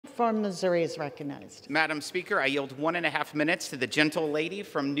from Missouri is recognized. Madam Speaker, I yield 1.5 minutes to the gentle lady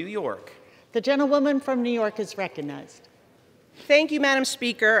from New York. The gentlewoman from New York is recognized. Thank you, Madam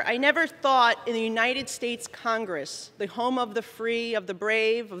Speaker. I never thought in the United States Congress, the home of the free, of the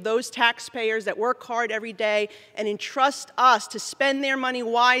brave, of those taxpayers that work hard every day and entrust us to spend their money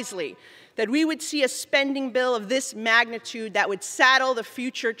wisely, that we would see a spending bill of this magnitude that would saddle the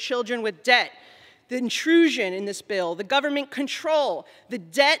future children with debt. The intrusion in this bill, the government control, the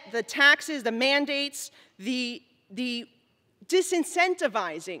debt, the taxes, the mandates, the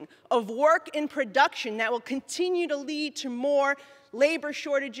disincentivizing of work in production that will continue to lead to more labor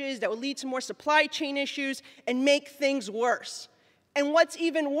shortages, that will lead to more supply chain issues and make things worse. And what's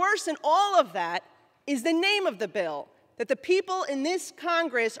even worse than all of that is the name of the bill, that the people in this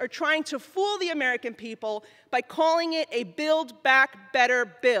Congress are trying to fool the American people by calling it a Build Back Better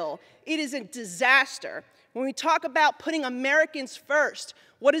bill. It is a disaster. When we talk about putting Americans first,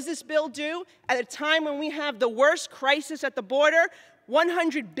 what does this bill do? At a time when we have the worst crisis at the border,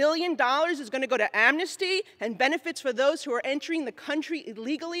 $100 billion is going to go to amnesty and benefits for those who are entering the country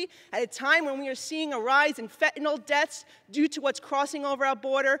illegally, at a time when we are seeing a rise in fentanyl deaths due to what's crossing over our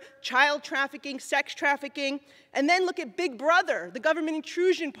border, child trafficking, sex trafficking. And then look at Big Brother, the government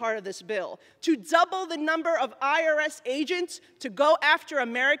intrusion part of this bill, to double the number of IRS agents to go after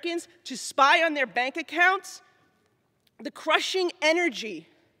Americans, to spy on their bank accounts. The crushing energy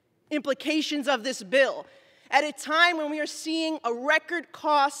implications of this bill, at a time when we are seeing a record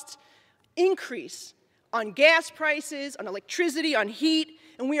cost increase on gas prices, on electricity, on heat,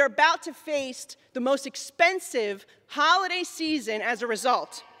 and we are about to face the most expensive holiday season as a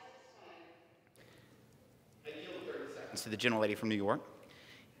result. I yield 30 seconds to the gentlelady from New York.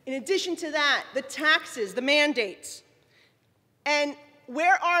 In addition to that, the taxes, the mandates. And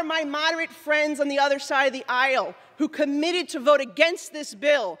where are my moderate friends on the other side of the aisle who committed to vote against this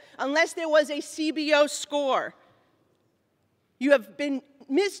bill unless there was a CBO score? You've been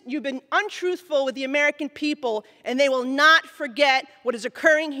untruthful with the American people, and they will not forget what is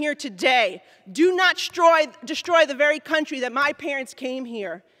occurring here today. Do not destroy the very country that my parents came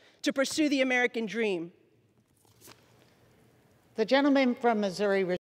here to pursue the American dream. The gentleman from Missouri